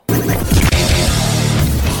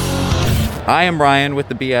I am Ryan with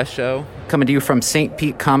the BS Show, coming to you from St.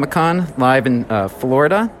 Pete Comic-Con, live in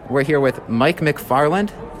Florida. We're here with Mike McFarland.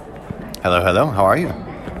 Hello. How are you?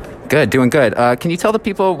 Good, doing good. Can you tell the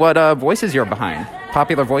people what voices you're behind?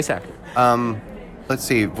 Popular voice actor. Let's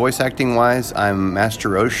see. Voice acting wise, I'm Master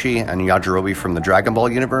Roshi and Yajirobe from the Dragon Ball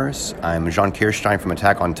universe. I'm Jean Kirstein from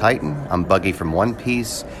Attack on Titan. I'm Buggy from One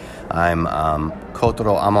Piece. I'm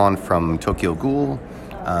Kotaro Amon from Tokyo Ghoul.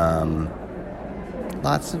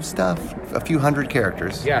 Lots of stuff. A few hundred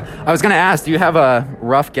characters. Yeah. I was going to ask, do you have a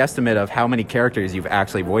rough guesstimate of how many characters you've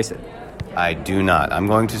actually voiced? I do not. I'm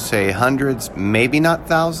going to say hundreds, maybe not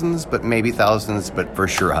thousands, but maybe thousands, but for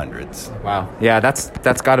sure hundreds. Wow. Yeah, that's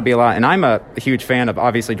got to be a lot. And I'm a huge fan of,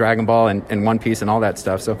 obviously, Dragon Ball and One Piece and all that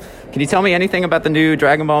stuff. So can you tell me anything about the new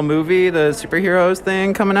Dragon Ball movie, the superheroes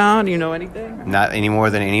thing coming out? Do you know anything? Not any more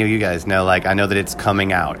than any of you guys know. Like, I know that it's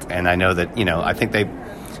coming out, and I know that, I think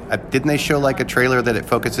didn't they show like a trailer that it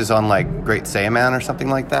focuses on like Great Saiyaman or something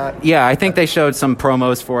like that? Yeah, I think they showed some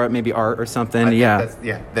promos for it, maybe art or something. Yeah.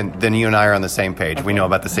 Then you and I are on the same page. Okay. We know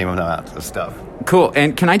about the same amount of stuff. Cool.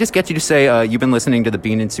 And can I just get you to say you've been listening to the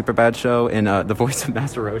Bean and Superbad show and the voice of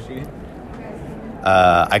Master Roshi?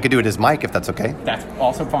 I could do it as Mike if that's okay. That's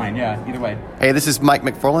also fine. Yeah. Either way. Hey, this is Mike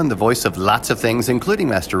McFarland, the voice of lots of things, including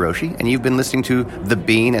Master Roshi, and you've been listening to the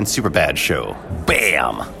Bean and Superbad show.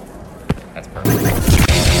 Bam. That's perfect.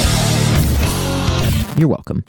 You're welcome.